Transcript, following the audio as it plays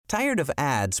Tired of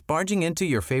ads barging into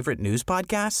your favorite news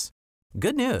podcasts?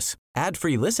 Good news.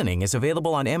 Ad-free listening is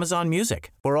available on Amazon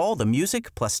Music for all the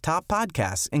music plus top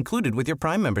podcasts included with your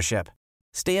Prime membership.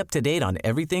 Stay up to date on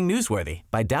everything newsworthy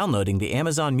by downloading the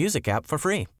Amazon Music app for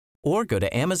free or go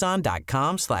to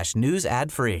amazon.com/news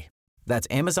ad free. That's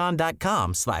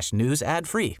amazon.com/news ad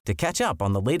free to catch up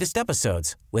on the latest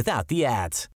episodes without the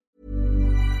ads.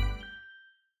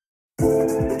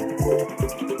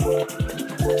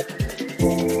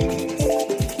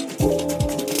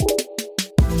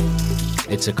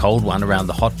 It's a cold one around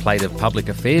the hot plate of public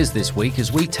affairs this week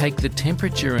as we take the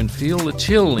temperature and feel the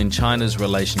chill in China's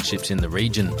relationships in the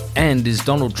region. And is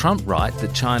Donald Trump right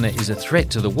that China is a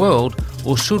threat to the world,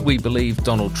 or should we believe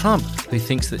Donald Trump, who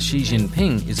thinks that Xi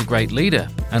Jinping is a great leader?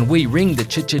 And we ring the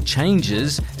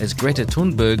changes as Greta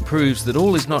Thunberg proves that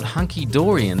all is not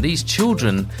hunky-dory and these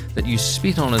children that you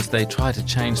spit on as they try to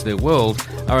change their world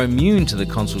are immune to the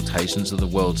consultations of the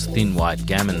world's thin white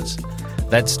gammons.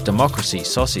 That's Democracy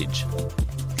Sausage.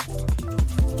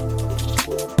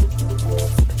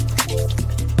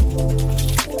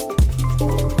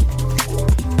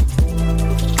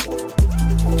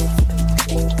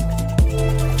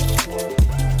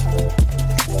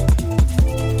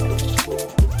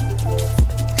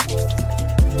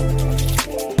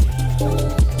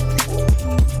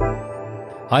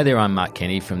 Hi there, I'm Mark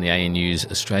Kenny from the ANU's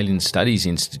Australian Studies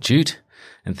Institute,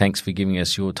 and thanks for giving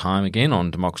us your time again on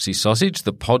Democracy Sausage,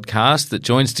 the podcast that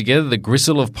joins together the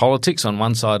gristle of politics on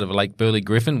one side of Lake Burley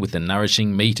Griffin with the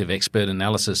nourishing meat of expert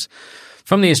analysis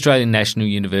from the Australian National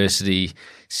University,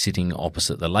 sitting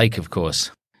opposite the lake, of course.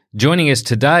 Joining us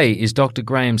today is Dr.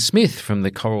 Graham Smith from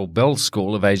the Coral Bell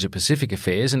School of Asia-Pacific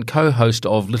Affairs and co-host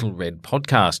of Little Red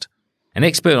podcast. An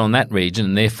expert on that region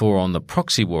and therefore on the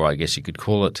proxy war, I guess you could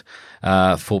call it,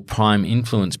 for prime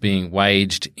influence being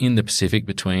waged in the Pacific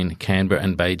between Canberra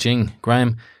and Beijing.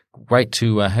 Graham, great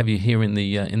to have you here in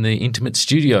the intimate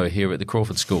studio here at the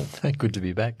Crawford School. Good to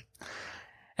be back.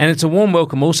 And it's a warm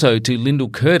welcome also to Lyndall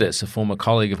Curtis, a former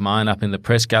colleague of mine up in the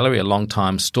press gallery, a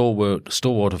long-time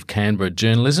stalwart of Canberra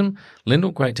journalism.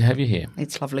 Lyndall, great to have you here.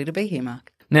 It's lovely to be here,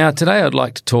 Mark. Now, today I'd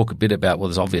like to talk a bit about, well,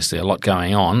 there's obviously a lot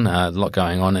going on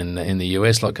in the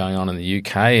US, a lot going on in the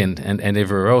UK and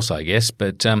everywhere else, I guess.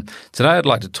 But today I'd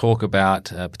like to talk about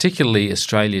particularly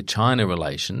Australia-China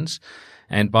relations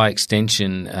and by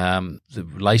extension the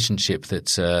relationship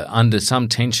that's under some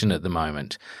tension at the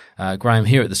moment. Graham,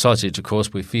 here at the Sausage, of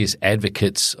course, we're fierce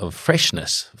advocates of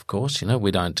freshness. Of course, you know,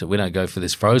 we don't go for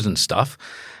this frozen stuff.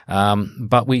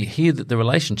 But we hear that the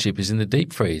relationship is in the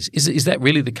deep freeze. Is that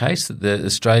really the case, that the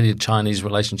Australia-Chinese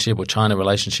relationship or China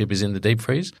relationship is in the deep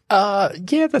freeze?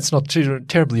 Yeah, that's not too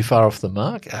terribly far off the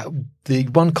mark. The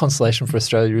one consolation for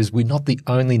Australia is we're not the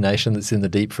only nation that's in the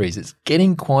deep freeze. It's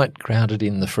getting quite crowded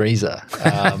in the freezer.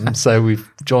 So we're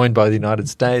joined by the United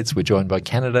States, we're joined by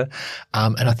Canada,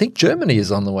 and I think Germany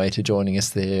is on the way to joining us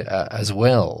there as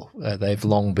well. They've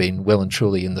long been well and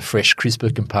truly in the fresh, crisper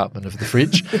compartment of the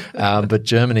fridge, but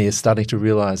Germany is starting to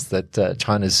realize that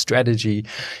China's strategy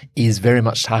is very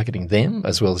much targeting them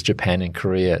as well as Japan and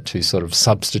Korea to sort of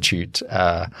substitute,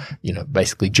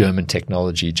 basically German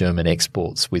technology, German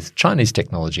exports with Chinese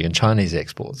technology and Chinese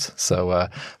exports. So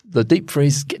the deep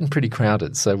freeze is getting pretty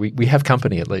crowded. So we have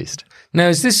company at least. Now,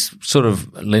 is this sort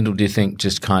of, Lyndall, do you think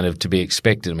just kind of to be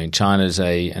expected? I mean, China's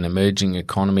an emerging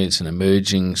economy. It's an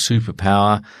emerging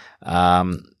superpower.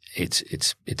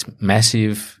 It's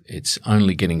massive. It's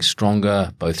only getting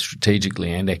stronger, both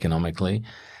strategically and economically.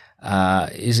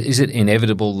 Is it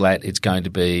inevitable that it's going to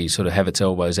be sort of have its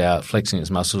elbows out, flexing its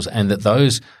muscles, and that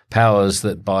those powers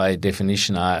that by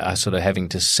definition are sort of having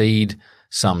to cede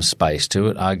some space to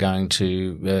it are going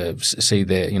to see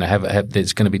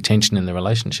there's going to be tension in the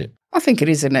relationship? I think it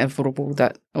is inevitable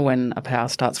that when a power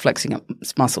starts flexing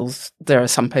its muscles, there are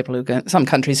some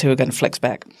countries who are going to flex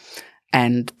back,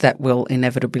 and that will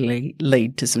inevitably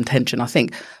lead to some tension. I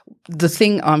think the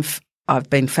thing I've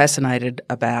been fascinated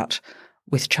about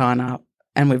with China,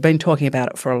 and we've been talking about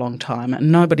it for a long time,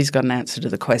 and nobody's got an answer to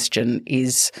the question,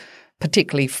 is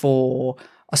particularly for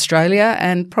Australia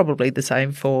and probably the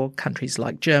same for countries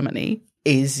like Germany,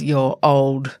 is your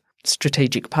old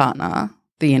strategic partner,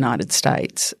 the United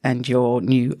States, and your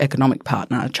new economic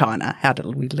partner, China. How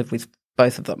do we live with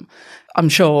both of them? I'm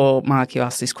sure, Mark, you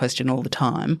ask this question all the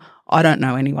time. I don't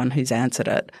know anyone who's answered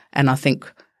it, and I think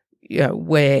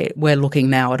we're looking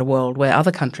now at a world where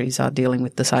other countries are dealing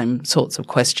with the same sorts of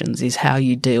questions, is how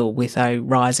you deal with a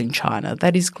rising China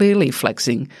that is clearly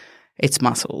flexing its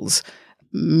muscles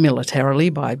militarily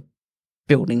by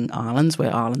building islands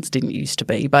where islands didn't used to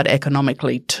be, but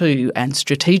economically too, and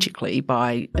strategically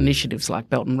by initiatives like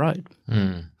Belt and Road.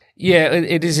 Mm. Yeah,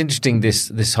 it is interesting,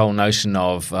 this whole notion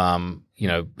of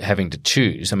having to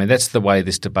choose. I mean, that's the way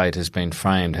this debate has been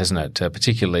framed, hasn't it?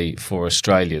 Particularly for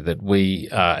Australia, that we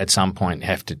at some point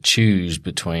have to choose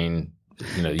between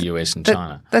the US and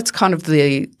China. That's kind of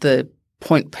the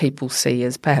point people see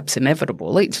as perhaps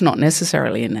inevitable. It's not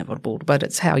necessarily inevitable, but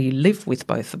it's how you live with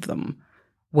both of them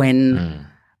when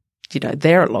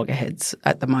they're at loggerheads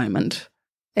at the moment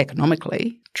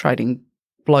economically, trading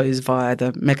blows via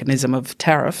the mechanism of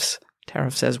tariffs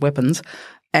as weapons.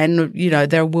 And,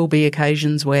 there will be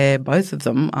occasions where both of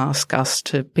them ask us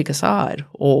to pick a side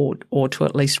or to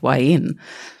at least weigh in.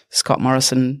 Scott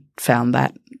Morrison found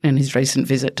that in his recent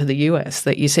visit to the US,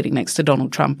 that you're sitting next to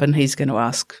Donald Trump and he's going to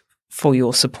ask for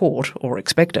your support or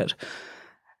expect it.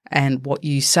 And what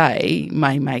you say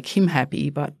may make him happy,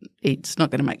 but it's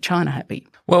not going to make China happy.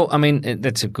 Well, I mean,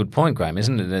 that's a good point, Graham,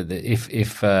 isn't it?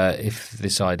 If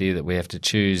this idea that we have to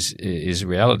choose is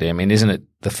reality, I mean, isn't it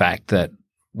the fact that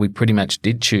we pretty much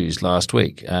did choose last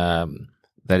week?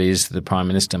 That is, the Prime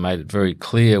Minister made it very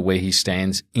clear where he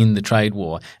stands in the trade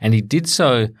war. And he did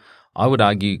so, I would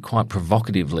argue, quite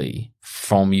provocatively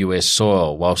from US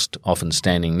soil, whilst often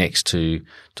standing next to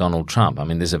Donald Trump. I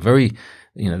mean, there's a very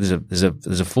there's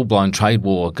a full-blown trade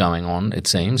war going on, it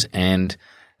seems, and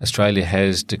Australia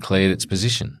has declared its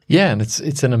position. Yeah, and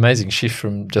it's an amazing shift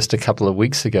from just a couple of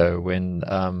weeks ago when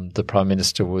the Prime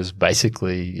Minister was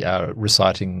basically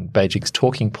reciting Beijing's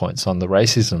talking points on the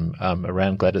racism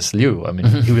around Gladys Liu. I mean,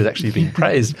 he was actually being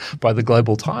praised by the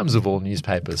Global Times of all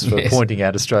newspapers for pointing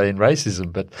out Australian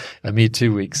racism. But a mere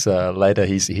 2 weeks later,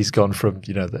 he's gone from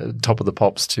the top of the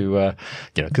pops to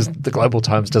because the Global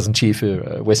Times doesn't cheer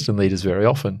for Western leaders very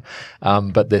often,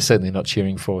 but they're certainly not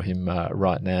cheering for him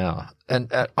right now. And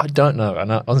I don't know,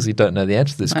 and I honestly don't know the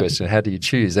answer to this question. How do you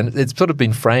choose? And it's sort of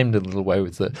been framed a little way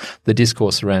with the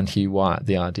discourse around Hugh White,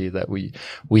 the idea that we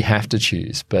have to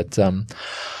choose. But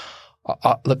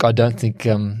look, I don't think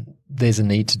there's a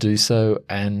need to do so,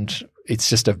 and it's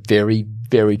just a very,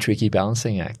 very tricky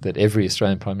balancing act that every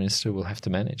Australian Prime Minister will have to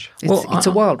manage. It's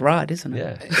a wild ride, isn't it?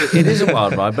 Yeah. It is a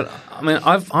wild ride, but I mean,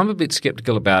 I'm a bit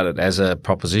sceptical about it as a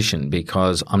proposition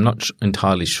because I'm not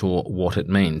entirely sure what it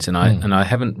means, and I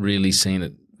haven't really seen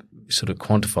it sort of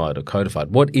quantified or codified.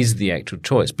 What is the actual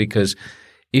choice? Because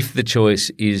if the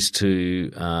choice is to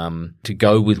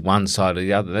go with one side or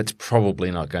the other, that's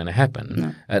probably not going to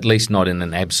happen, at least not in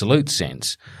an absolute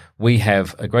sense. We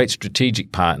have a great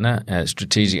strategic partner, a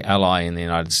strategic ally in the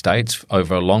United States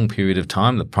over a long period of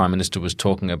time. The Prime Minister was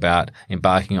talking about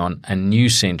embarking on a new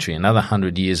century, another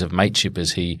 100 years of mateship,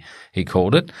 as he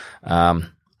called it.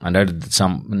 I noted that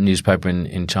some newspaper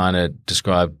in China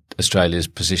described Australia's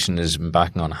position as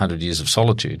embarking on 100 years of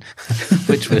solitude,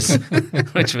 which was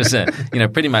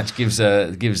pretty much gives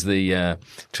the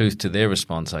truth to their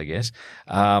response, I guess.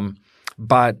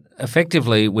 But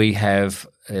effectively, we have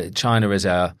China as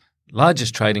our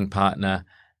largest trading partner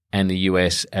and the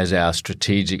US as our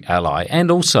strategic ally.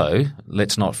 And also,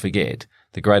 let's not forget,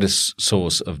 the greatest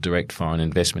source of direct foreign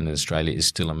investment in Australia is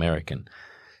still American.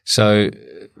 So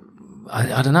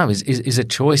I don't know, is a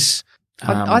choice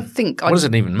I think – what does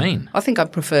it even mean? I think I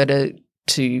prefer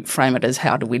to frame it as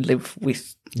how do we live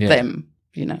with them,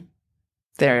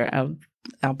 They're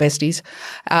our besties.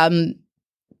 How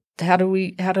do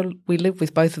we live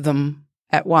with both of them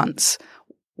at once?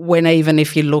 When even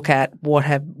if you look at what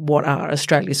are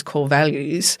Australia's core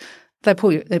values,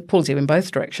 it pulls you in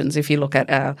both directions. If you look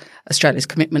at Australia's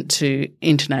commitment to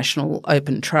international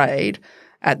open trade,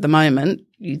 at the moment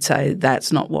you'd say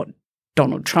that's not what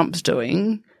Donald Trump's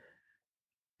doing,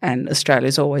 and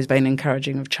Australia's always been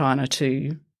encouraging of China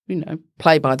to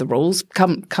play by the rules,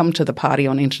 come to the party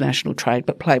on international trade,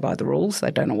 but play by the rules. They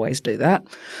don't always do that.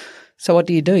 So what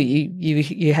do?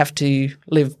 You have to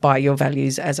live by your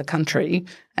values as a country,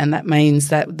 and that means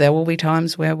that there will be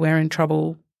times where we're in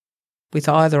trouble with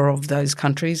either of those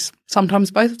countries,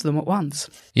 sometimes both of them at once.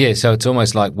 Yeah, so it's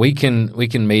almost like we can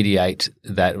mediate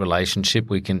that relationship.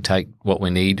 We can take what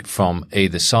we need from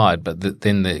either side, but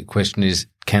then the question is,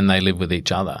 can they live with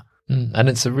each other? And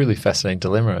it's a really fascinating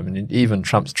dilemma. I mean, even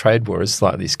Trump's trade war is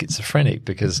slightly schizophrenic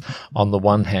because on the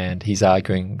one hand, he's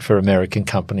arguing for American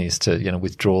companies to,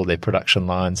 withdraw their production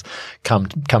lines, come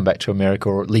back to America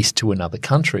or at least to another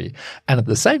country. And at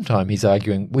the same time, he's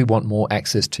arguing we want more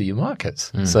access to your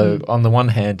markets. Mm-hmm. So on the one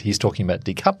hand, he's talking about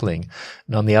decoupling.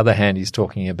 And on the other hand, he's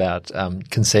talking about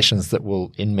concessions that will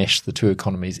enmesh the two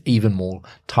economies even more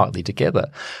tightly together.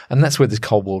 And that's where this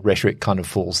Cold War rhetoric kind of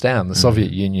falls down. The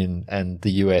Soviet Union and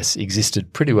the US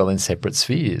existed pretty well in separate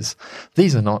spheres.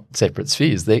 These are not separate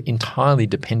spheres. They're entirely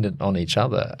dependent on each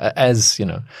other. As,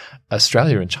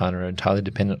 Australia and China are entirely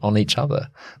dependent on each other.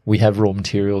 We have raw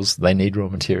materials. They need raw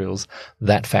materials.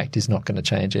 That fact is not going to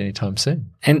change anytime soon.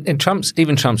 And Trump's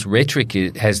rhetoric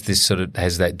has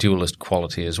that dualist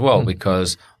quality as well,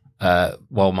 because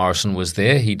while Morrison was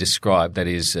there, he described,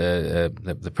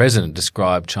 the president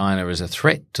described China as a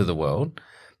threat to the world,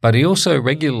 but he also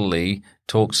regularly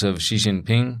talks of Xi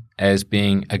Jinping as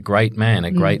being a great man,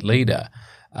 a great leader.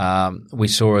 We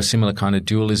saw a similar kind of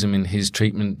dualism in his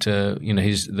treatment,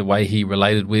 the way he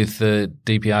related with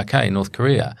DPRK, North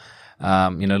Korea.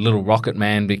 Little rocket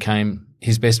man became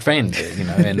his best friend,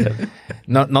 and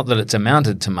not that it's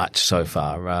amounted to much so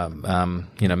far.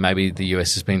 Maybe the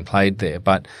US has been played there,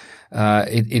 but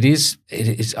it is.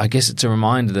 I guess it's a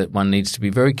reminder that one needs to be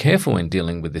very careful in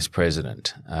dealing with this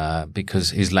president, because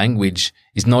his language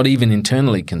is not even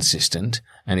internally consistent,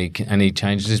 and he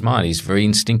changes his mind. He's very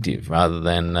instinctive rather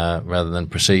than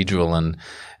procedural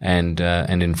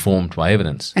and informed by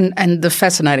evidence. And the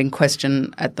fascinating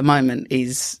question at the moment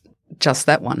is just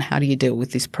that one. How do you deal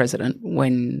with this president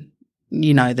when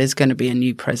there's going to be a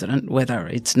new president, whether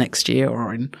it's next year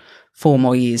or in 4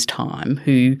 more years' time,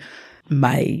 who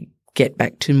may get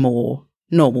back to more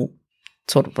normal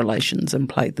sort of relations and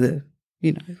play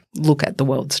look at the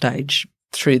world stage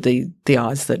through the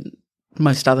eyes that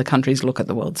most other countries look at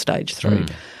the world stage through.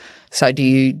 So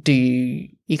you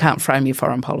can't frame your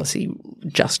foreign policy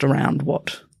just around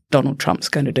what Donald Trump's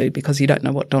going to do, because you don't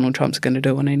know what Donald Trump's going to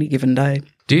do on any given day.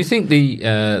 Do you think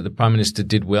the Prime Minister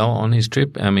did well on his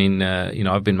trip? I mean,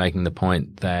 I've been making the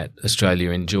point that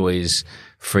Australia enjoys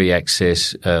free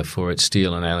access for its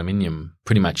steel and aluminium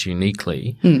pretty much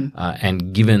uniquely,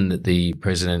 and given that the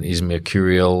president is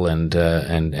mercurial and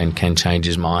can change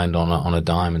his mind on a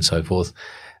dime and so forth,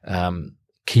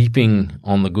 keeping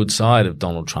on the good side of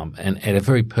Donald Trump and at a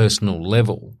very personal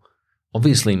level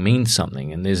obviously means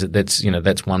something, and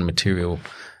that's one material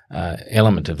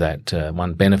element of that,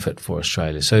 one benefit for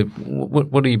Australia. So,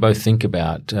 what do you both think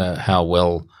about how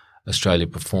well Australia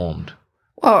performed?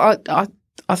 Well,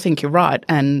 I think you're right,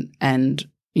 and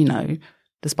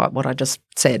despite what I just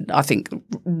said, I think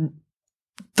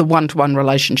the one-to-one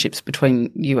relationships between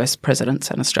US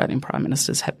presidents and Australian prime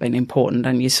ministers have been important,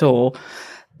 and you saw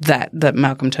that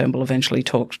Malcolm Turnbull eventually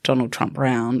talked Donald Trump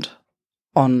round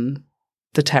on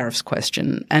the tariffs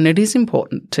question, and it is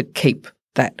important to keep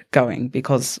that going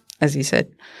because, as you said,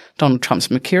 Donald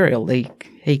Trump's mercurial.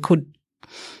 He could,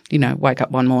 wake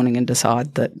up one morning and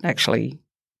decide that actually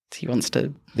he wants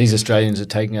to. These Australians are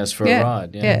taking us for a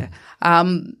ride. Yeah.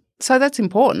 So that's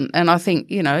important, and I think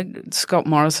Scott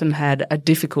Morrison had a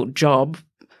difficult job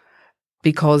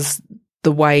because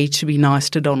the way to be nice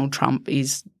to Donald Trump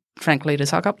is, frankly, to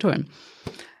suck up to him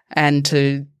and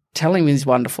to tell him he's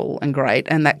wonderful and great,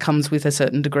 and that comes with a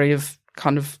certain degree of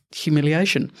kind of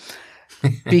humiliation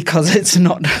because it's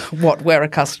not what we're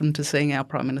accustomed to seeing our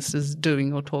prime ministers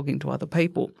doing or talking to other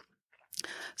people.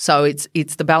 So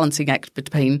it's the balancing act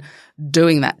between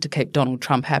doing that to keep Donald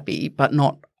Trump happy but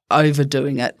not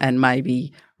overdoing it and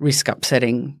maybe risk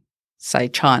upsetting, say,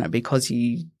 China because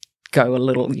you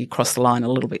cross the line a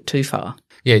little bit too far.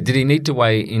 Yeah, did he need to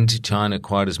weigh into China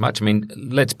quite as much? I mean,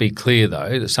 let's be clear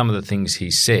though, that some of the things he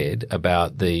said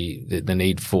about the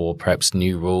need for perhaps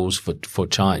new rules for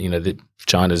China,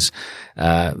 China's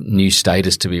new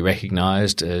status to be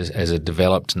recognised as a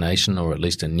developed nation, or at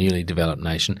least a newly developed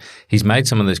nation. He's made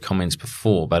some of those comments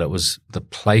before, but it was the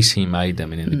place he made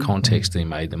them and in the context he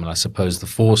made them, and I suppose the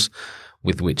force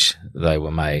with which they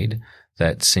were made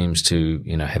that seems to,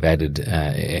 have added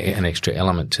an extra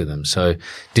element to them. So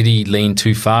did he lean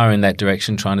too far in that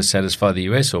direction trying to satisfy the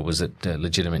US, or was it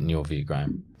legitimate in your view,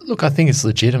 Graham? Look, I think it's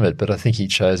legitimate, but I think he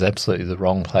chose absolutely the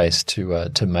wrong place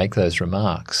to make those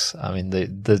remarks. I mean,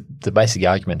 the basic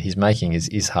argument he's making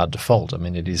is hard to fault. I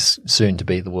mean, it is soon to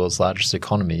be the world's largest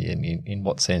economy. In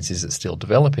what sense is it still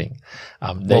developing?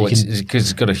 Because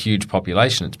it's got a huge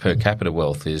population. Its per capita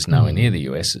wealth is nowhere near the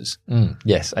US's.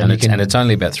 Yes. And it's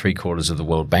only about 3/4 of the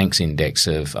World Bank's index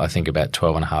of, I think, about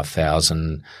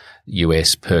 12,500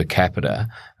 US per capita.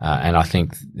 And I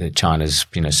think that China's,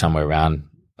 somewhere around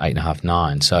 8.5,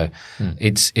 9. So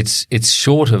it's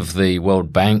short of the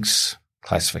World Bank's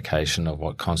classification of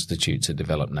what constitutes a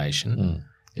developed nation.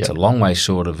 It's a long way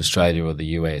short of Australia or the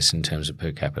US in terms of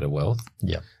per capita wealth.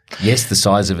 Yeah. Yes, the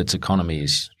size of its economy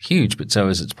is huge, but so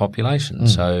is its population.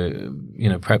 So,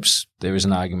 perhaps there is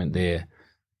an argument there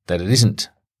that it isn't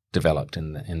developed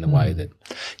in the way that.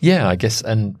 Yeah, I guess,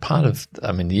 and part of,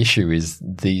 the issue is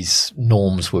these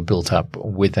norms were built up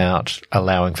without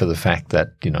allowing for the fact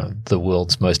that, the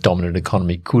world's most dominant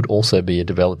economy could also be a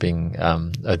developing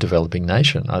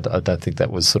nation. I don't think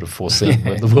that was sort of foreseen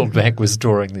when the World Bank was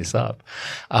drawing this up,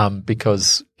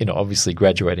 because, obviously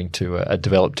graduating to a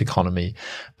developed economy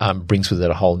brings with it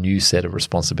a whole new set of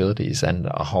responsibilities and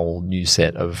a whole new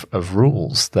set of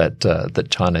rules that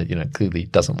China, clearly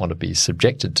doesn't want to be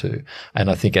subjected to. And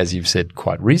I think, as you've said,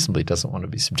 quite reasonably doesn't want to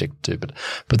be subjected to.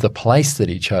 But the place that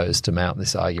he chose to mount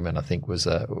this argument, I think, was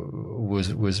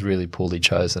really poorly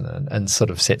chosen and sort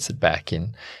of sets it back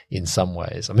in some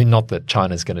ways. I mean, not that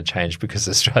China's going to change because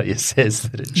Australia says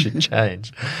that it should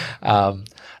change.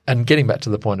 And getting back to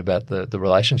the point about the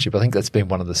relationship, I think that's been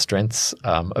one of the strengths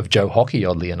of Joe Hockey,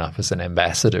 oddly enough, as an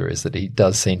ambassador, is that he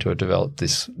does seem to have developed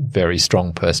this very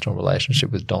strong personal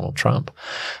relationship with Donald Trump.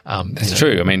 That's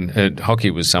true. I mean,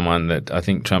 Hockey was someone that I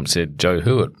think Trump said Joe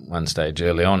who at one stage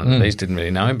early on, and at least didn't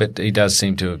really know him, but he does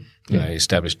seem to have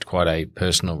established quite a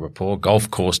personal rapport,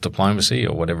 golf course diplomacy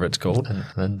or whatever it's called.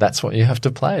 And that's what you have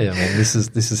to play. I mean, this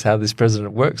is how this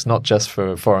president works, not just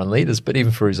for foreign leaders, but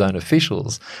even for his own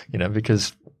officials,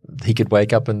 because he could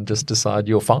wake up and just decide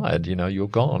you're fired, you're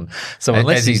gone. So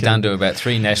as he's done to about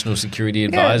 3 national security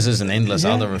advisors and endless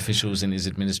other officials in his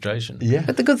administration. Yeah.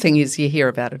 But the good thing is you hear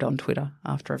about it on Twitter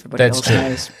after everybody else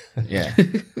knows. Yeah.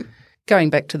 Going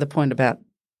back to the point about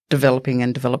developing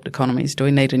and developed economies, do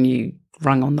we need a new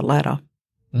rung on the ladder?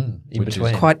 In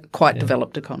between. Quite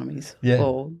developed economies. Yeah.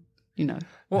 Or,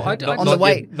 Well,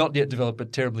 not yet developed,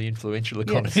 but terribly influential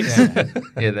economies. Yes.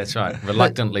 Yeah, that's right.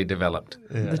 Reluctantly developed.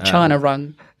 The China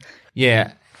rung.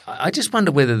 Yeah. I just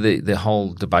wonder whether the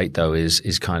whole debate, though,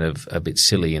 is kind of a bit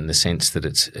silly in the sense that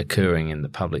it's occurring in the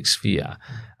public sphere.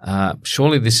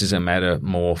 Surely this is a matter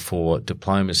more for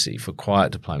diplomacy, for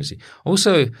quiet diplomacy.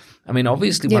 Also, I mean,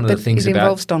 obviously one of the things it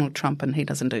involves Donald Trump and he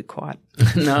doesn't do quiet.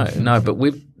 No, but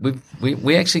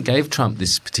we actually gave Trump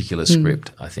this particular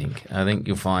script, I think. I think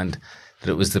you'll find that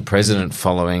it was the president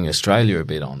following Australia a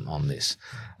bit on this.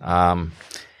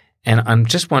 And I'm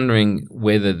just wondering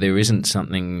whether there wasn't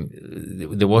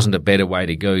a better way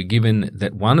to go, given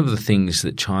that one of the things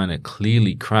that China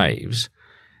clearly craves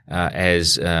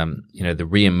as the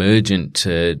re-emergent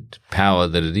power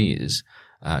that it is,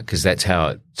 because that's how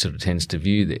it sort of tends to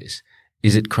view this,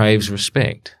 is it craves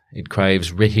respect. It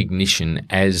craves recognition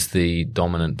as the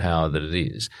dominant power that it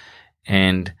is.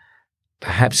 And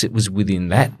perhaps it was within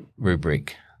that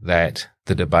rubric that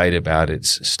the debate about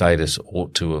its status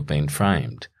ought to have been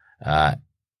framed.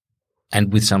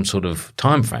 And with some sort of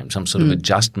time frame, some sort of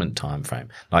adjustment time frame.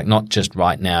 Like not just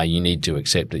right now you need to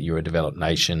accept that you're a developed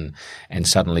nation and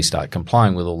suddenly start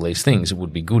complying with all these things. It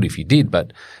would be good if you did,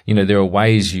 but there are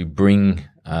ways you bring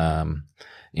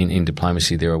in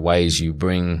diplomacy, there are ways you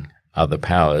bring other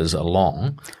powers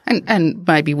along. And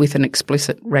maybe with an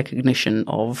explicit recognition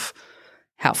of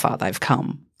how far they've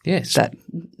come. Yes. That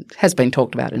has been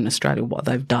talked about in Australia, what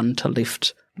they've done to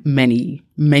lift many,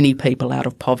 many people out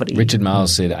of poverty. Richard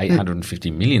Marles said 850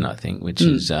 million, I think, which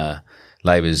is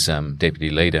Labor's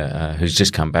deputy leader who's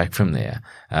just come back from there.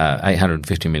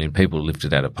 850 million people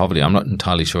lifted out of poverty. I'm not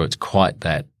entirely sure it's quite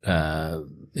that.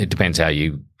 It depends how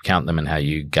you count them and how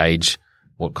you gauge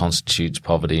what constitutes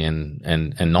poverty and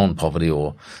non-poverty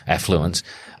or affluence.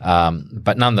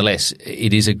 But nonetheless,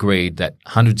 it is agreed that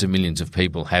hundreds of millions of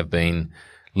people have been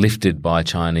lifted by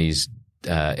Chinese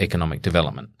economic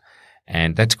development.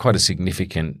 And that's quite a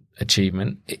significant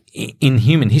achievement. In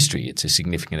human history, it's a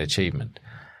significant achievement.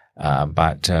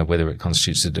 But whether it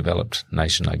constitutes a developed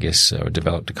nation, I guess, or a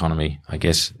developed economy, I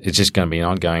guess it's just going to be an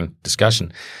ongoing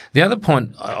discussion. The other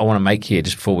point I want to make here,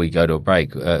 just before we go to a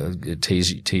break,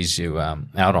 tease you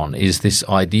out on, is this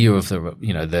idea of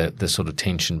the sort of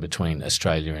tension between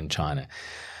Australia and China.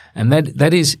 And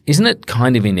that is, isn't it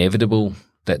kind of inevitable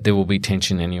that there will be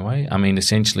tension anyway? I mean,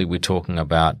 essentially we're talking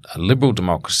about a liberal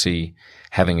democracy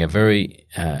having a very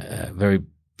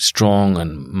strong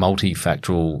and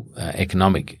multifactorial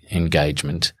economic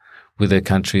engagement with a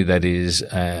country that is,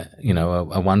 a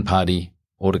one-party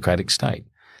autocratic state.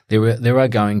 There are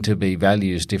going to be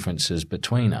values differences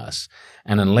between us,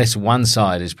 and unless one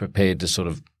side is prepared to sort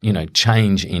of,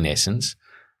 change in essence,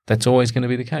 that's always going to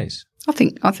be the case. I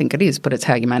think it is, but it's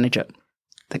how you manage it.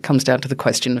 That comes down to the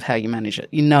question of how you manage it.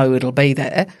 It'll be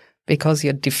there because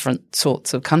you're different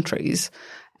sorts of countries,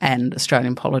 and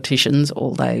Australian politicians,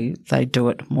 although they do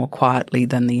it more quietly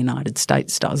than the United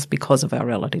States does because of our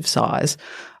relative size,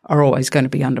 are always going to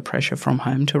be under pressure from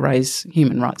home to raise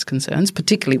human rights concerns,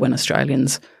 particularly when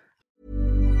Australians.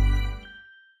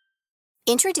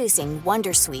 Introducing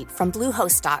Wondersuite from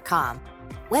Bluehost.com.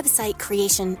 Website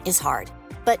creation is hard.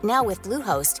 But now with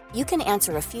Bluehost, you can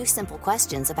answer a few simple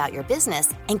questions about your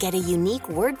business and get a unique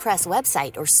WordPress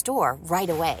website or store right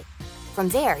away. From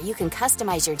there, you can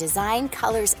customize your design,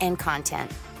 colors, and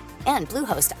content. And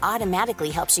Bluehost automatically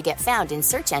helps you get found in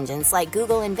search engines like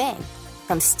Google and Bing.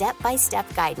 From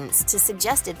step-by-step guidance to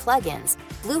suggested plugins,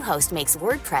 Bluehost makes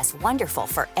WordPress wonderful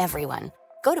for everyone.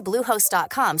 Go to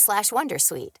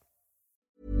bluehost.com/wondersuite.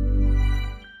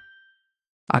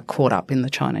 Are caught up in the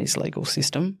Chinese legal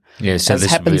system. Yeah, so as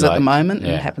this happens would be at the moment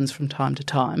yeah. and happens from time to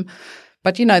time.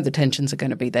 But you know the tensions are going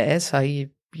to be there, so you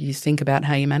think about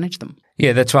how you manage them.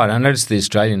 Yeah, that's right. I noticed the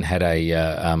Australian had a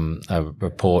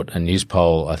report, a news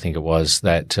poll, I think it was,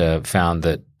 that found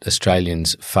that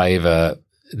Australians favour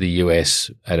the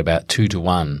US at about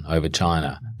 2-1 over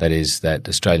China. That is, that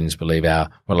Australians believe our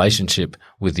relationship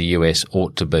with the US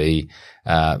ought to be,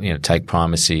 take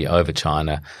primacy over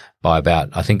China by about,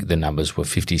 I think the numbers were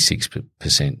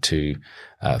 56%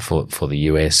 for the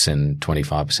US and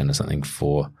 25% or something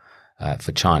for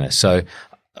China. So,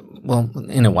 well,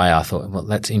 in a way, I thought, well,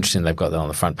 that's interesting they've got that on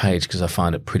the front page because I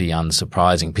find it pretty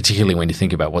unsurprising, particularly when you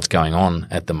think about what's going on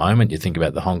at the moment. You think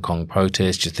about the Hong Kong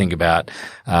protests, you think about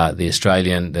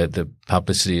the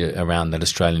publicity around that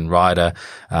Australian writer,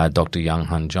 Dr. Young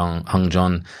Hung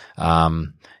John.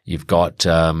 You've got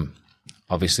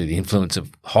obviously the influence of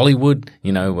Hollywood.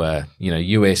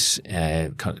 US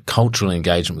cultural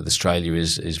engagement with Australia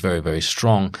is very, very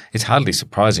strong. It's hardly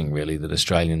surprising, really, that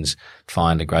Australians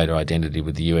find a greater identity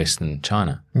with the US than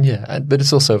China. Yeah, but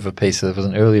it's also of a piece. There was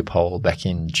an earlier poll back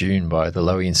in June by the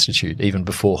Lowy Institute, even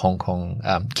before Hong Kong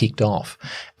kicked off,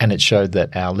 and it showed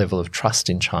that our level of trust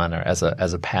in China as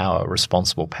a power,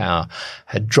 responsible power,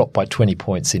 had dropped by 20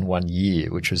 points in 1 year,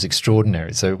 which was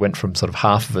extraordinary. So it went from sort of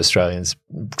half of Australians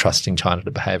trusting China to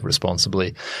behave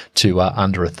responsibly to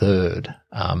under a third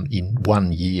in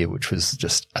 1 year, which was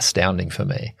just astounding for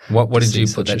me. What did you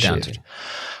put that down to?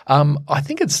 I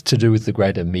think it's to do with the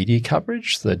greater media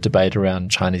coverage, the debate around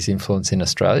Chinese influence in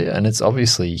Australia, and it's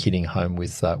obviously hitting home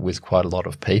with quite a lot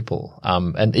of people.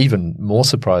 And even more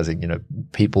surprising,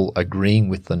 people agreeing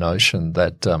with the notion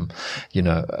that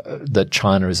that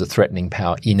China is a threatening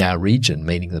power in our region,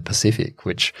 meaning the Pacific,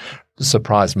 which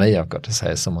surprised me, I've got to say,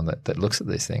 as someone that looks at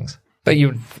these things. But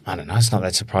I don't know, it's not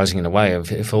that surprising in a way.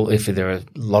 If there are a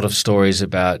lot of stories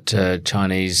about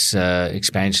Chinese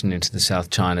expansion into the South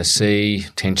China Sea,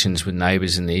 tensions with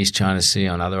neighbours in the East China Sea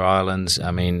on other islands, I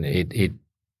mean,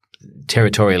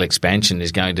 territorial expansion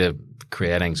is going to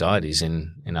create anxieties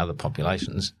in other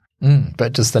populations.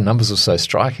 But just the numbers are so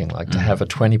striking. Like to have a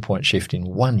 20-point shift in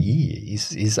 1 year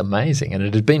is amazing. And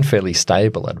it had been fairly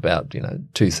stable at about,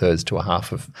 2/3 to a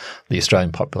half of the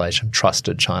Australian population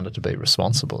trusted China to be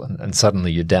responsible. And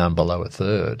suddenly you're down below a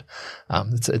third.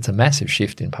 It's a massive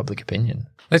shift in public opinion.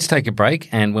 Let's take a break.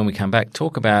 And when we come back,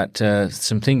 talk about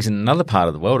some things in another part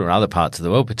of the world or other parts of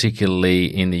the world, particularly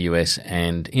in the US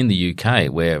and in the UK,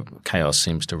 where chaos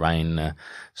seems to reign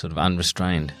sort of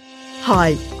unrestrained.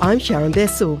 Hi, I'm Sharon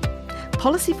Bessel.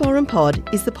 Policy Forum Pod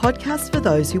is the podcast for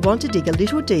those who want to dig a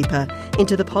little deeper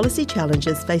into the policy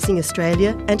challenges facing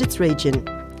Australia and its region.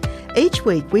 Each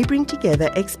week we bring together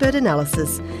expert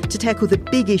analysis to tackle the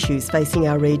big issues facing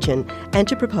our region and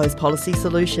to propose policy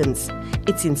solutions.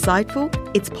 It's insightful,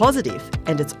 it's positive,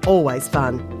 and it's always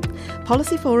fun.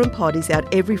 Policy Forum Pod is out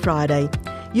every Friday.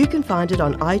 You can find it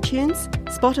on iTunes,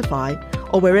 Spotify,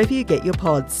 or wherever you get your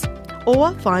pods.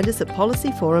 Or find us at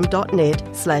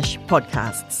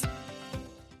policyforum.net/podcasts.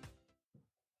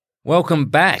 Welcome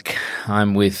back.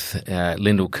 I'm with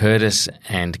Lyndall Curtis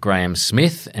and Graham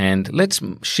Smith, and let's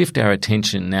shift our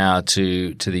attention now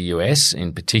to the US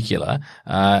in particular.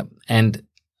 And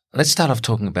let's start off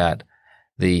talking about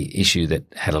the issue that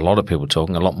had a lot of people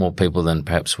talking, a lot more people than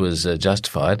perhaps was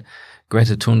justified,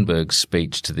 Greta Thunberg's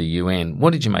speech to the UN.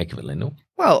 What did you make of it, Lyndall?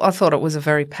 Well, I thought it was a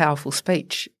very powerful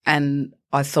speech, and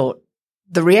I thought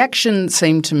the reaction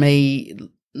seemed to me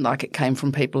like it came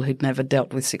from people who'd never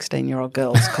dealt with 16-year-old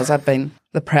girls, because I've been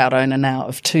the proud owner now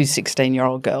of 2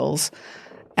 16-year-old girls,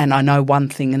 and I know one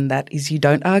thing, and that is you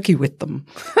don't argue with them.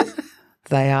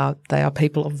 They are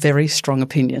people of very strong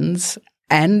opinions,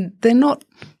 and they're not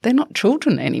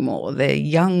children anymore. They're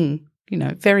young,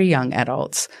 very young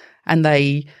adults, and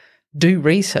they do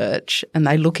research and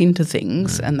they look into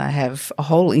things, and they have a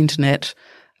whole internet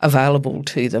available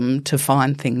to them to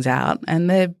find things out, and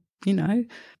they're,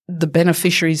 the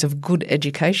beneficiaries of a good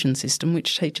education system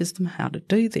which teaches them how to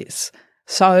do this.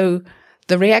 So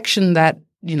the reaction that,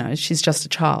 she's just a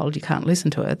child, you can't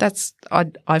listen to her,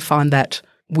 I find that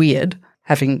weird,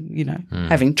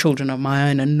 having children of my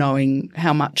own and knowing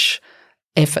how much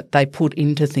effort they put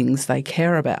into things they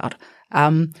care about.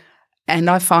 And And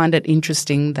I find it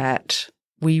interesting that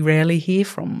we rarely hear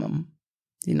from them.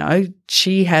 You know,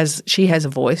 she has a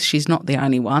voice. She's not the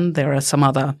only one. There are some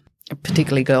other,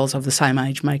 particularly girls of the same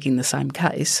age, making the same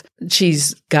case.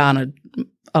 She's garnered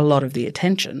a lot of the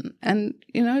attention. And,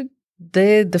 you know,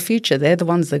 they're the future. They're the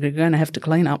ones that are going to have to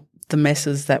clean up the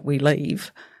messes that we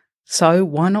leave. So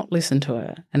why not listen to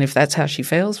her? And if that's how she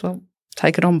feels, well,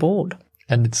 take it on board.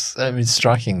 And it's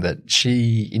striking that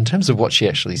she, in terms of what she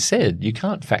actually said, you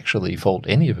can't factually fault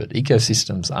any of it.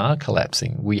 Ecosystems are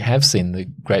collapsing. We have seen the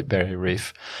Great Barrier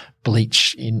Reef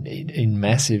bleach in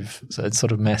massive,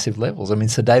 sort of massive levels. I mean,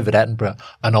 Sir David Attenborough,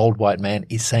 an old white man,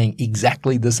 is saying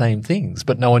exactly the same things,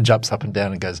 but no one jumps up and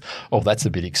down and goes, "Oh, that's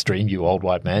a bit extreme, you old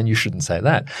white man. You shouldn't say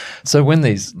that." So when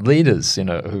these leaders, you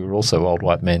know, who are also old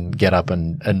white men, get up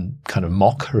and kind of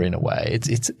mock her in a way,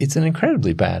 it's an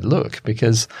incredibly bad look,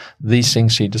 because these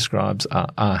things she describes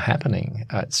are happening.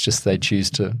 It's just they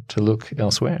choose to look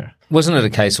elsewhere. Wasn't it a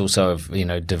case also of, you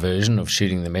know, diversion, of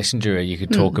shooting the messenger? You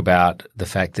could talk about the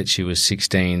fact that she was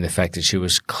 16, the fact that she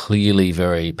was clearly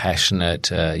very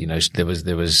passionate. You know, there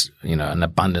was you know, an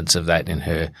abundance of that in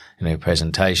her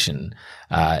presentation.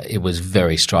 It was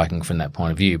very striking from that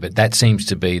point of view. But that seems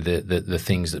to be the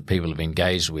things that people have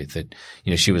engaged with. That,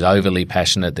 you know, she was overly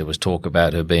passionate. There was talk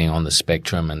about her being on the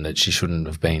spectrum and that she shouldn't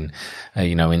have been,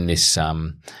 you know, in this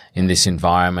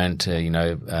environment.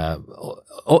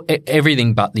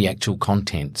 Everything but the actual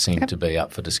content seemed to be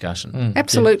up for discussion.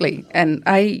 Absolutely. And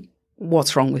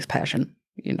what's wrong with passion?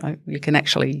 You know, you can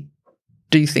actually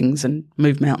do things and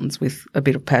move mountains with a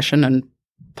bit of passion and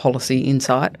policy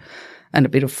insight and a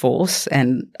bit of force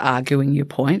and arguing your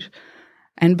point.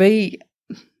 And B,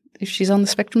 if she's on the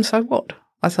spectrum, so what?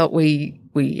 I thought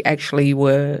we actually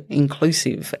were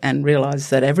inclusive and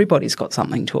realised that everybody's got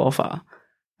something to offer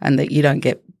and that you don't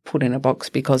get put in a box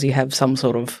because you have some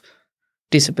sort of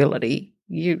disability.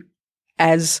 You're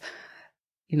as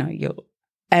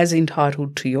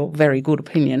entitled to your very good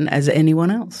opinion as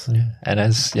anyone else. Yeah. And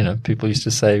as, you know, people used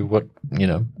to say, what, you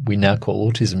know, we now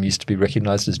call autism used to be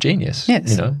recognised as genius.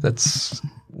 Yes. You know,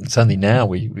 it's only now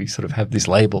we sort of have this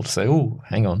label to say, oh,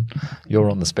 hang on, you're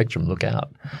on the spectrum, look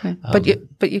out. Yeah.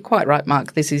 But you're quite right,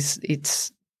 Mark.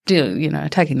 It's still, you know,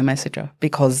 taking the messenger,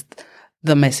 because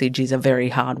the message is a very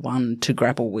hard one to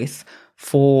grapple with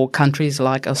for countries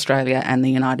like Australia and the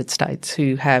United States,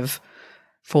 who have,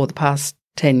 for the past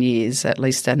 10 years, at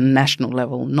least at a national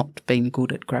level, not been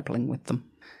good at grappling with them.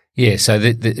 Yeah, so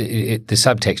the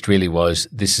subtext really was,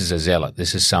 this is a zealot.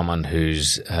 This is someone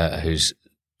whose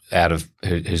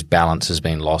balance has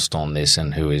been lost on this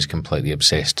and who is completely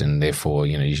obsessed, and therefore,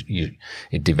 you know,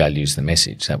 it devalues the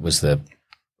message. That was the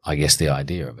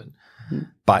idea of it.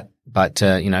 But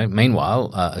you know,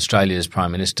 meanwhile, Australia's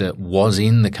Prime Minister was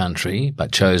in the country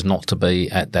but chose not to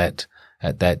be at that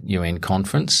UN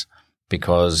conference,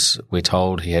 because we're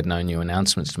told he had no new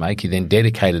announcements to make. He then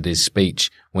dedicated his speech,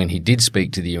 when he did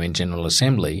speak to the UN General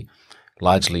Assembly,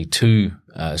 largely to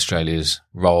Australia's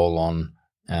role on,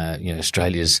 you know,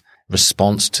 Australia's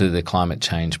response to the climate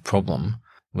change problem.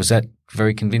 Was that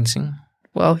very convincing?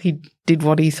 Well, he did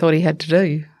what he thought he had to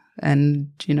do, and,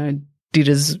 you know, did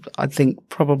as, I think,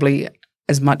 probably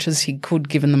as much as he could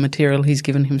given the material he's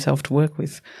given himself to work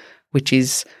with, which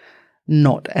is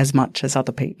not as much as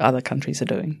other countries are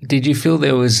doing. Did you feel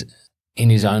there was, in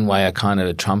his own way, a kind of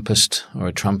a Trumpist or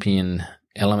a Trumpian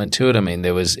element to it? I mean,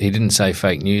 he didn't say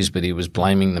fake news, but he was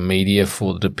blaming the media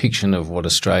for the depiction of what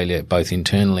Australia, both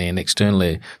internally and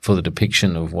externally, for the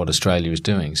depiction of what Australia is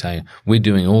doing. So we're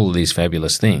doing all of these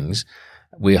fabulous things.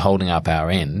 We're holding up our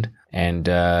end, and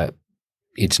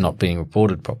it's not being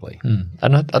reported properly.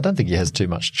 And I don't think he has too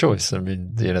much choice. I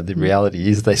mean, you know, the reality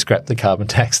is they scrapped the carbon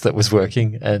tax that was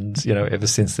working, and, you know, ever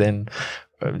since then,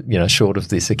 you know, short of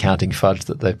this accounting fudge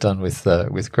that they've done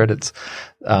with credits,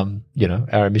 you know,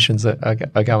 our emissions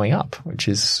are going up, which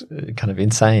is kind of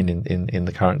insane in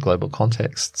the current global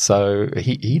context. So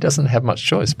he doesn't have much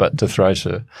choice but to throw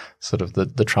to sort of the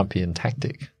Trumpian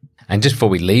tactic. And just before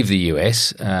we leave the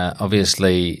US,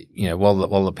 obviously, you know,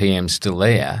 while the PM's still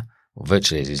there, well,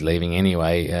 virtually as he's leaving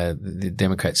anyway, the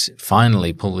Democrats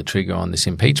finally pull the trigger on this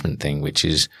impeachment thing, which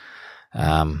is,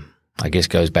 I guess,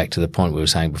 goes back to the point we were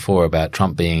saying before about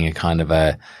Trump being a kind of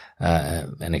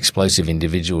an explosive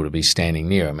individual to be standing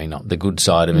near. I mean, the good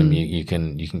side of him, you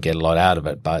can get a lot out of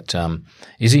it. But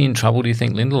is he in trouble, do you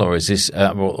think, Lyndall, or is this,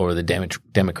 or are the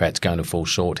Democrats going to fall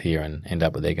short here and end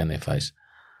up with egg on their face?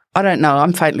 I don't know.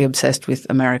 I'm faintly obsessed with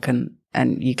American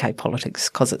and UK politics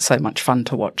because it's so much fun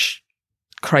to watch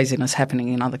craziness happening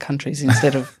in other countries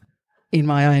instead of in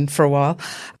my own for a while.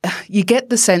 You get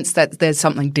the sense that there's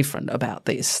something different about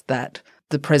this, that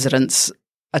the president's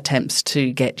attempts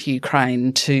to get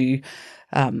Ukraine to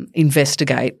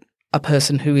investigate a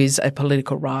person who is a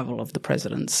political rival of the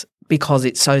president's, because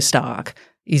it's so stark,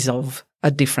 is of a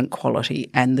different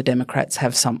quality, and the Democrats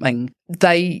have something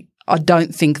I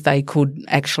don't think they could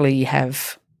actually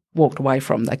have walked away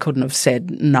from. They couldn't have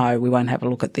said, no, we won't have a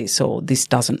look at this, or this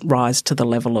doesn't rise to the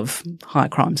level of high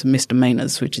crimes and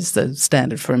misdemeanours, which is the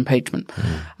standard for impeachment.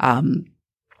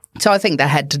 So I think they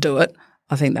had to do it.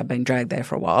 I think they've been dragged there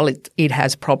for a while. It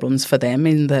has problems for them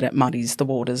in that it muddies the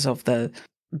waters of the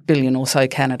billion or so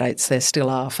candidates there still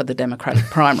are for the Democratic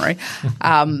primary.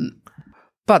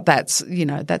 But that's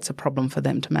a problem for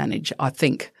them to manage. I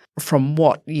think from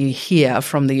what you hear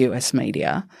from the US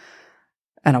media,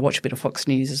 and I watch a bit of Fox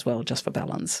News as well just for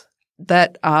balance,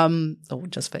 that or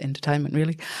just for entertainment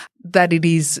really, that it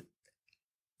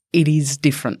is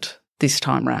different this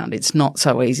time round. It's not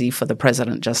so easy for the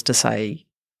president just to say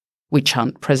witch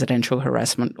hunt, presidential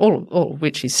harassment, all of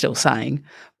which he's still saying,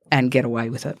 and get away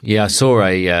with it. Yeah, I saw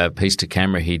a piece to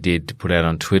camera he did put out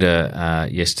on Twitter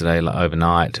yesterday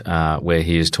overnight where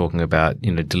he is talking about,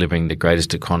 delivering the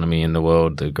greatest economy in the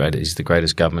world, he's the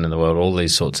greatest government in the world, all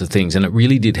these sorts of things. And it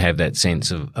really did have that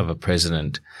sense of a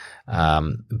president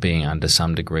being under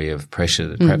some degree of pressure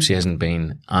that perhaps he hasn't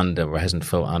been under or hasn't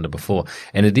felt under before.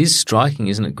 And it is striking,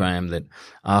 isn't it, Graham, that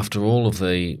after all of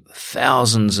the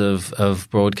thousands of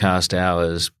broadcast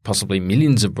hours, possibly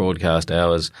millions of broadcast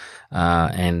hours,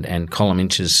 and column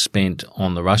inches spent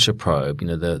on the Russia probe,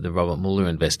 the Robert Mueller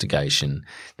investigation,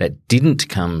 that didn't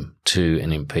come to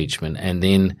an impeachment, and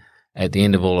then at the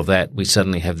end of all of that, we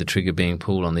suddenly have the trigger being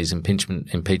pulled on these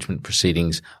impeachment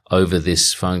proceedings over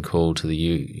this phone call to the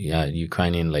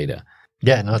Ukrainian leader.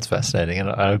 Yeah, no, it's fascinating, and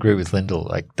I agree with Lyndall.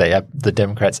 Like the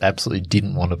Democrats absolutely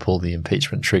didn't want to pull the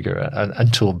impeachment trigger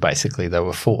until basically they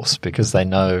were forced, because they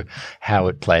know how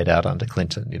it played out under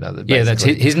Clinton. That's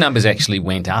his numbers actually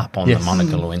went up on the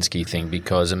Monica Lewinsky thing,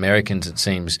 because Americans, it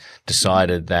seems,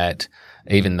 decided that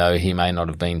even though he may not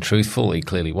have been truthful, he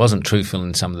clearly wasn't truthful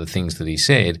in some of the things that he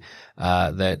said,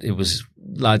 that it was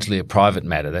largely a private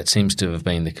matter. That seems to have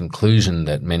been the conclusion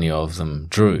that many of them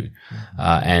drew.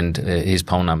 And his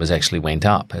poll numbers actually went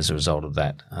up as a result of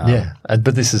that.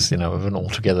 But this is, of an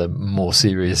altogether more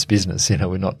serious business.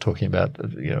 We're not talking about,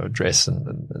 address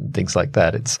and things like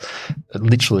that. It's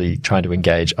literally trying to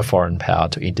engage a foreign power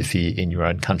to interfere in your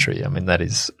own country. I mean, that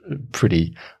is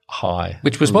pretty high.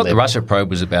 Which was what the Russia probe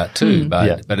was about too,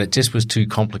 but it just was too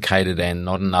complicated and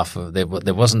not enough there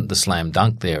wasn't the slam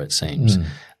dunk there, it seems.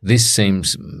 This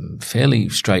seems fairly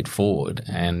straightforward,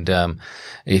 and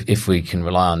if we can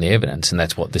rely on the evidence, and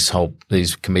that's what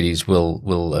these committees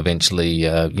will eventually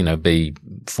be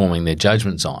forming their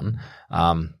judgments on,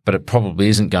 but it probably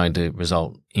isn't going to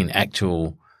result in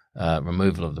actual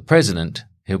removal of the president.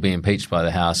 He'll be impeached by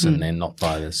the House and then not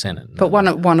by the Senate. But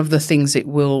one of the things it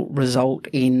will result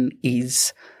in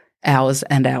is hours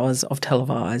and hours of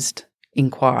televised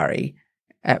inquiry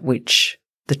at which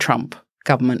the Trump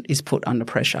government is put under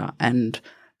pressure. And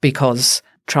because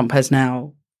Trump has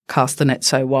now cast the net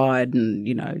so wide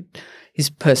and, his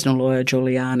personal lawyer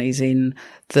Giuliani's in,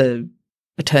 the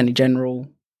Attorney General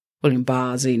William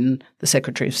Barr's in, the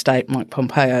Secretary of State Mike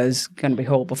Pompeo's going to be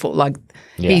hauled before.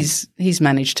 He's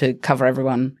managed to cover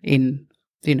everyone in,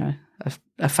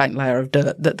 a faint layer of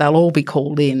dirt, that they'll all be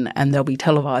called in and there'll be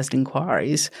televised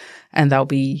inquiries and there'll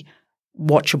be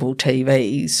watchable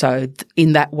TV. So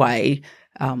in that way,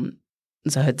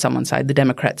 as I heard someone say, the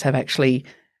Democrats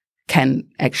can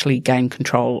actually gain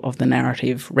control of the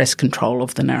narrative, wrest control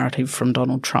of the narrative from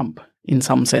Donald Trump in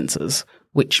some senses,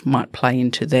 which might play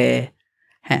into their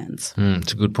hands.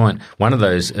 It's a good point. One of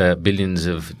those billions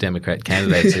of Democrat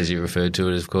candidates, as you referred to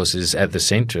it, of course, is at the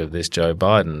centre of this, Joe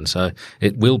Biden. So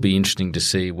it will be interesting to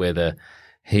see whether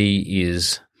he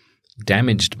is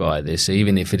damaged by this,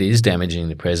 even if it is damaging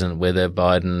the president, whether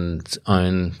Biden's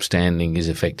own standing is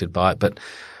affected by it. But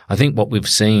I think what we've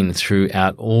seen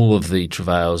throughout all of the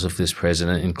travails of this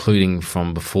president, including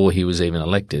from before he was even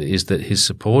elected, is that his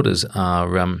supporters are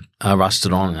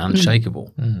rusted on and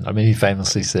unshakable. I mean, he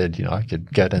famously said, I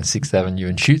could go down 6th Avenue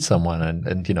and shoot someone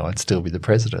and I'd still be the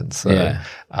president. So,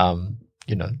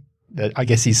 I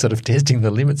guess he's sort of testing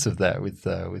the limits of that with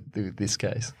this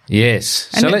case. Yes.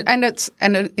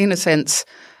 And in a sense,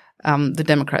 the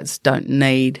Democrats don't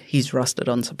need his rusted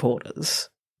on supporters.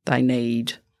 They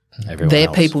need their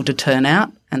people to turn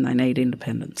out, and they need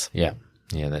independence. Yeah,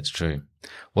 that's true.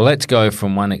 Well, let's go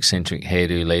from one eccentric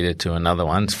hairdo leader to another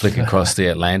one, flick across the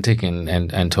Atlantic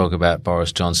and talk about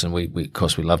Boris Johnson. We of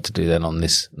course, we love to do that on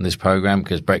this program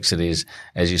because Brexit is,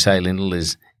 as you say, Lyndall,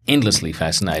 is endlessly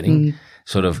fascinating.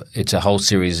 it's a whole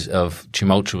series of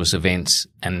tumultuous events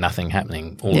and nothing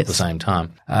happening all at the same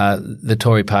time. The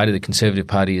Tory party, the Conservative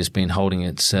Party, has been holding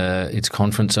its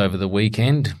conference over the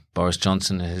weekend. Boris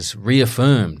Johnson has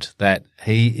reaffirmed that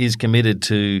he is committed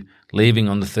to leaving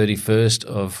on the 31st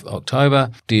of October,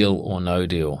 deal or no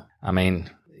deal. I mean,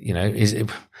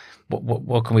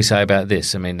 what can we say about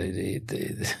this? I mean,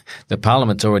 the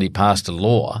Parliament's already passed a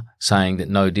law saying that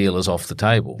no deal is off the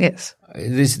table. Yes.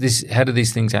 How do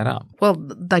these things add up? Well,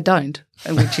 they don't,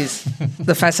 which is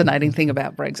the fascinating thing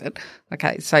about Brexit.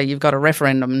 Okay, so you've got a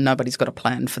referendum, nobody's got a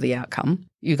plan for the outcome.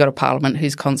 You've got a parliament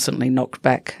who's constantly knocked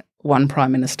back one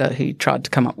prime minister who tried to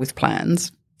come up with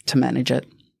plans to manage it.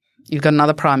 You've got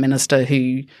another prime minister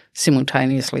who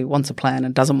simultaneously wants a plan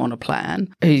and doesn't want a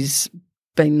plan, who's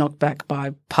been knocked back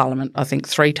by Parliament, I think,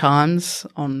 3 times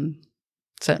on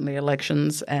certainly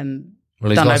elections and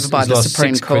done over by the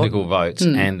Supreme Court. Critical votes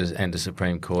and a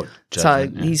Supreme Court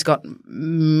judgment. So he's got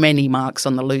many marks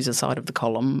on the loser side of the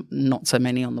column, not so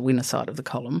many on the winner side of the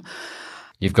column.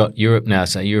 You've got Europe now,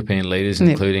 so European leaders,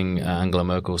 including Angela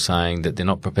Merkel, saying that they're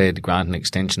not prepared to grant an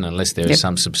extension unless there is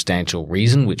some substantial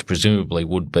reason, which presumably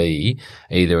would be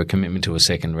either a commitment to a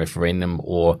second referendum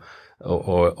or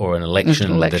an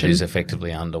election that is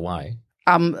effectively underway.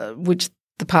 Which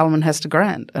the Parliament has to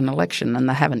grant an election, and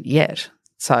they haven't yet.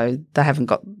 So they haven't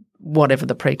got whatever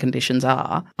the preconditions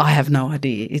are. I have no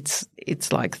idea.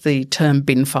 It's like the term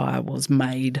bin fire was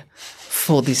made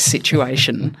for this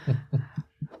situation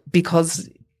because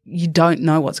you don't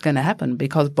know what's going to happen,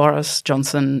 because Boris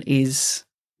Johnson is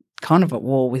kind of at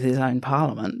war with his own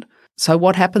Parliament. So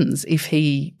what happens if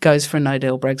he goes for a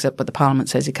no-deal Brexit but the Parliament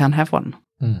says he can't have one?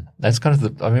 That's kind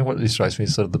of what strikes me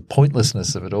is sort of the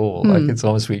pointlessness of it all. Like it's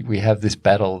almost we have this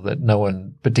battle that no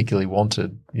one particularly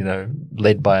wanted,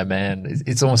 led by a man.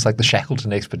 It's almost like the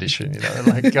Shackleton expedition,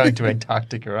 like going to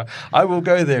Antarctica. I will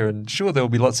go there, and sure there will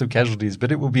be lots of casualties,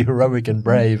 but it will be heroic and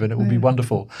brave, and it will be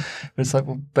wonderful. But it's like,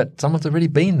 well, but someone's already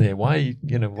been there. Why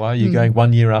are you going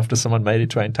 1 year after someone made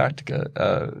it to Antarctica?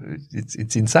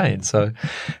 It's insane. So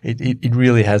it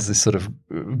really has this sort of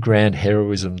grand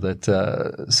heroism that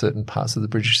certain parts of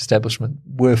the British establishment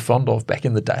were fond of back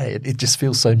in the day. It just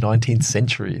feels so 19th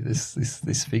century,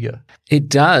 this figure. It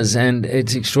does, and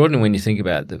it's extraordinary when you think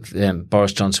about that.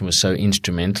 Boris Johnson was so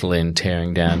instrumental in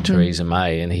tearing down Theresa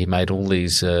May, and he made all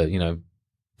these,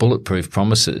 bulletproof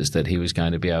promises that he was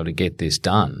going to be able to get this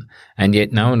done, and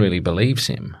yet no one really believes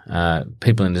him.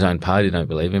 People in his own party don't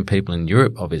believe him. People in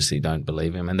Europe obviously don't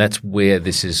believe him, and that's where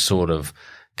this is sort of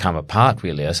come apart,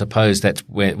 really. I suppose that's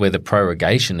where the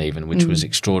prorogation even, which was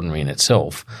extraordinary in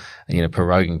itself,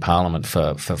 proroguing Parliament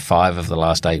for 5 of the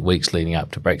last 8 weeks leading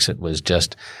up to Brexit was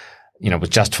just, was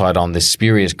justified on this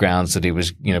spurious grounds that he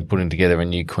was, putting together a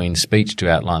new Queen's speech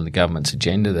to outline the government's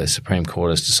agenda. The Supreme Court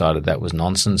has decided that was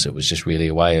nonsense. It was just really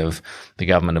a way of the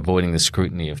government avoiding the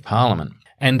scrutiny of Parliament.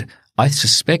 And I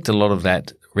suspect a lot of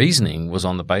that reasoning was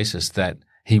on the basis that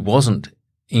he wasn't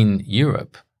in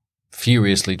Europe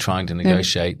furiously trying to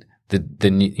negotiate the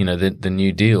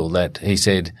new deal that he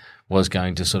said was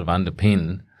going to sort of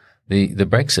underpin the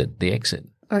Brexit, the exit.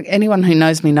 Like anyone who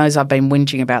knows me knows I've been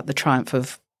whinging about the triumph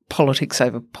of politics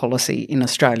over policy in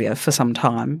Australia for some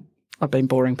time. I've been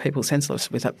boring people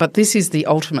senseless with it. But this is the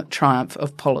ultimate triumph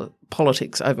of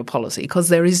politics over policy, because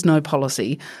there is no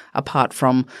policy apart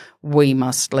from we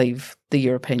must leave the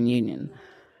European Union.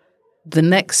 The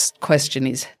next question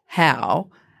is how,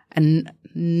 and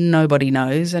nobody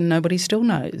knows and nobody still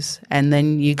knows. And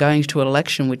then you're going to an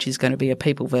election which is going to be a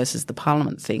people versus the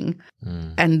Parliament thing.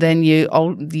 And then you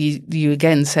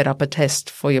again set up a test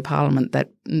for your Parliament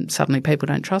that suddenly people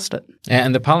don't trust it.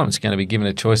 And the Parliament's going to be given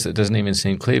a choice that doesn't even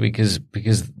seem clear because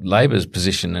Labor's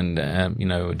position and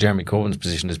Jeremy Corbyn's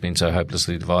position has been so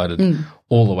hopelessly divided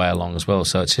all the way along as well.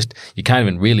 So it's just you can't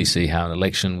even really see how an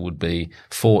election would be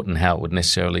fought and how it would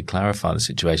necessarily clarify the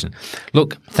situation.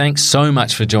 Look, thanks so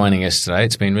much for joining us today.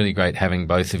 It's been really great having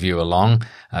both of you along.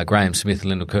 Graham Smith and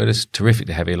Lyndall Curtis, terrific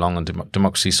to have you along on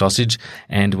Democracy Sausage,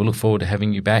 and we'll look forward to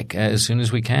having you back as soon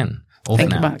as we can.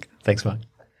 Thank you, Mark. Thanks, Mark.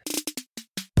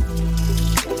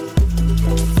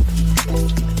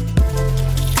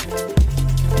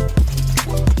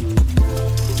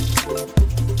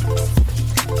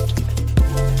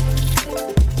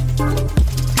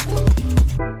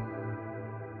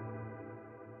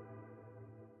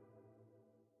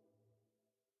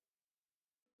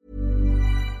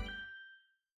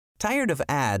 Tired of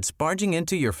ads barging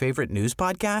into your favorite news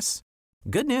podcasts?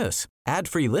 Good news.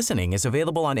 Ad-free listening is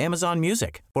available on Amazon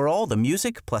Music for all the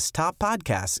music plus top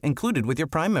podcasts included with your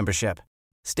Prime membership.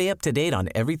 Stay up to date on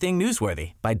everything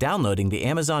newsworthy by downloading the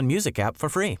Amazon Music app for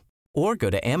free or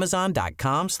go to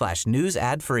amazon.com/news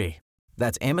ad free.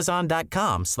 That's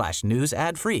amazon.com/news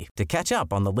ad free to catch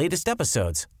up on the latest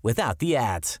episodes without the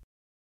ads.